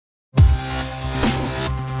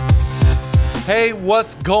Hey,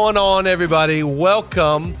 what's going on, everybody?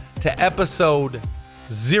 Welcome to episode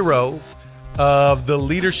 0 of the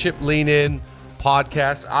Leadership Lean In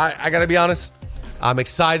podcast. I got to be honest, I'm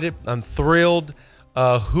excited. I'm thrilled.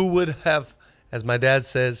 Who would have, as my dad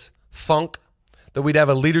says, thunk that we'd have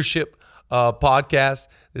a leadership podcast?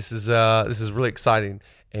 This is really exciting,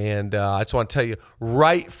 and I just want to tell you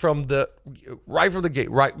right from the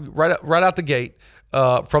gate, right out the gate,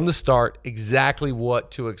 from the start, exactly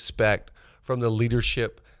what to expect from the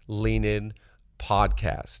Leadership Lean In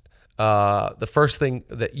podcast. The first thing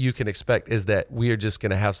that you can expect is that we are just going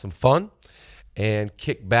to have some fun and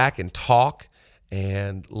kick back and talk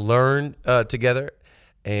and learn together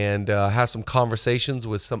and have some conversations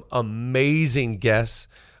with some amazing guests.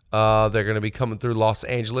 They're going to be coming through Los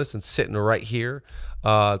Angeles and sitting right here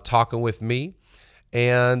talking with me.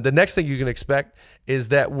 And the next thing you can expect is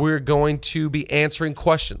that we're going to be answering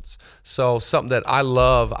questions. So something that I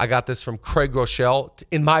love, I got this from Craig Groeschel.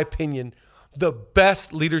 In my opinion, the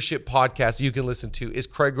best leadership podcast you can listen to is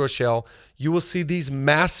Craig Groeschel. You will see these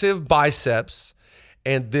massive biceps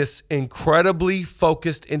and this incredibly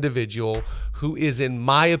focused individual who is, in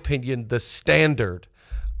my opinion, the standard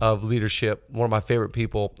of leadership. One of my favorite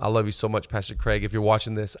people. I love you so much, Pastor Craig. If you're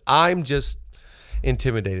watching this, I'm just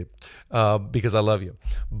intimidated because I love you.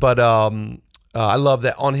 But I love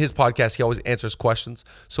that on his podcast, he always answers questions.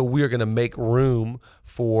 So we are going to make room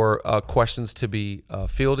for questions to be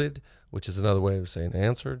fielded, which is another way of saying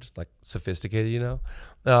answered, like sophisticated, you know.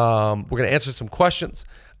 We're going to answer some questions.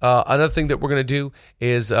 Another thing that we're going to do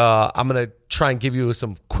is I'm going to try and give you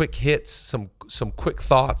some quick hits, some quick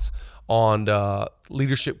thoughts on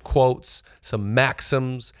leadership quotes, some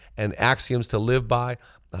maxims and axioms to live by.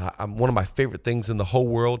 One of my favorite things in the whole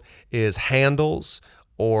world is handles,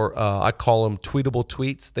 or I call them tweetable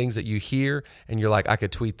tweets, things that you hear and you're like, I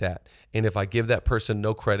could tweet that. And if I give that person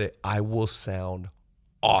no credit, I will sound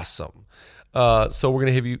awesome. So we're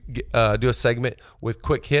going to do a segment with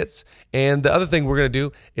quick hits. And the other thing we're going to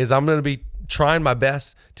do is I'm going to be trying my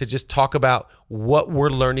best to just talk about what we're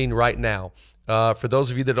learning right now. For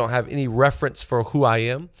those of you that don't have any reference for who I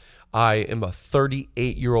am a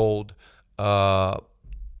 38-year-old, I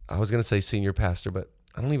was going to say senior pastor, but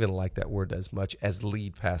I don't even like that word as much as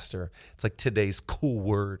lead pastor. It's like today's cool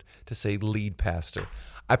word to say lead pastor.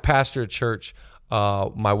 I pastor a church.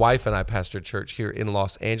 My wife and I pastor a church here in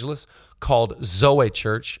Los Angeles called Zoe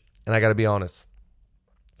Church. And I got to be honest,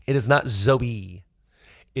 it is not Zoe.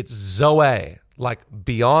 It's Zoe, like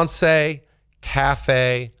Beyonce,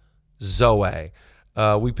 Cafe, Zoe.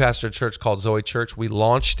 We pastor a church called Zoe Church. We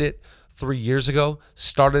launched it 3 years ago,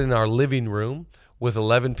 started in our living room with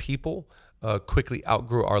 11 people, quickly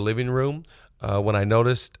outgrew our living room. When I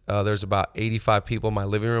noticed there's about 85 people in my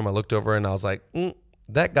living room, I looked over and I was like,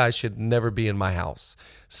 that guy should never be in my house.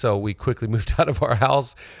 So we quickly moved out of our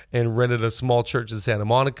house and rented a small church in Santa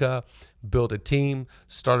Monica, built a team,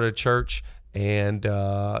 started a church, and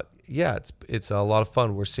it's a lot of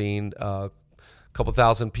fun. We're seeing a couple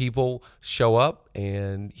thousand people show up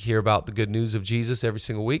and hear about the good news of Jesus every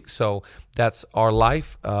single week. So that's our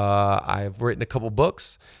life. I've written a couple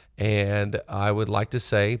books, and I would like to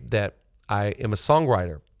say that I am a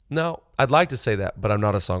songwriter. No, I'd like to say that, but I'm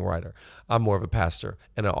not a songwriter. I'm more of a pastor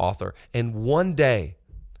and an author. And one day,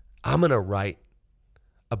 I'm going to write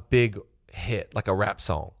a big hit, like a rap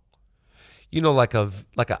song. You know, like a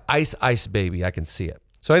Ice Ice Baby. I can see it.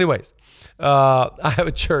 So anyways, I have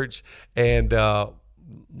a church and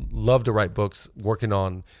love to write books, working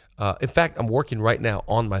on, in fact, I'm working right now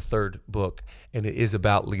on my 3rd book, and it is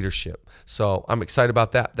about leadership. So I'm excited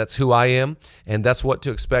about that. That's who I am, and that's what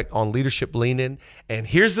to expect on Leadership Lean In. And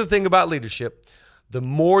here's the thing about leadership. The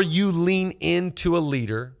more you lean into a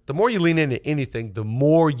leader, the more you lean into anything, the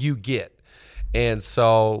more you get. And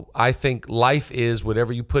so I think life is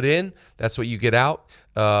whatever you put in, that's what you get out.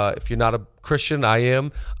 If you're not a Christian, I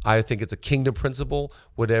am. I think it's a kingdom principle.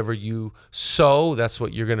 Whatever you sow, that's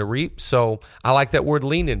what you're going to reap. So I like that word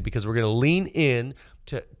lean in, because we're going to lean in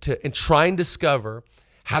to and try and discover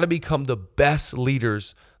how to become the best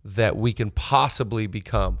leaders that we can possibly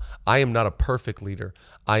become. I am not a perfect leader.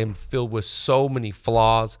 I am filled with so many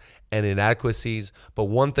flaws and inadequacies. But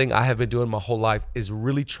one thing I have been doing my whole life is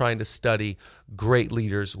really trying to study great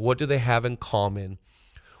leaders. What do they have in common?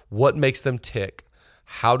 What makes them tick?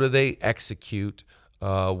 How do they execute?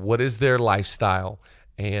 What is their lifestyle?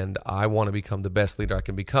 And I want to become the best leader I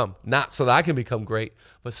can become. Not so that I can become great,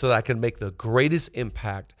 but so that I can make the greatest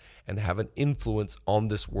impact and have an influence on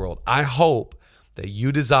this world. I hope that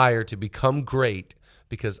you desire to become great,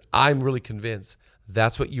 because I'm really convinced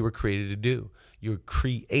that's what you were created to do. You're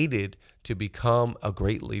created to become a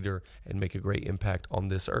great leader and make a great impact on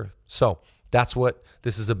this earth. So that's what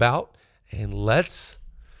this is about. And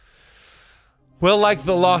like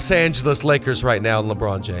the Los Angeles Lakers right now,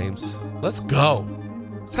 LeBron James, let's go.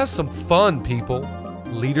 Let's have some fun, people.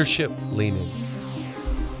 Leadership Lean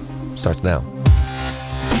In starts now.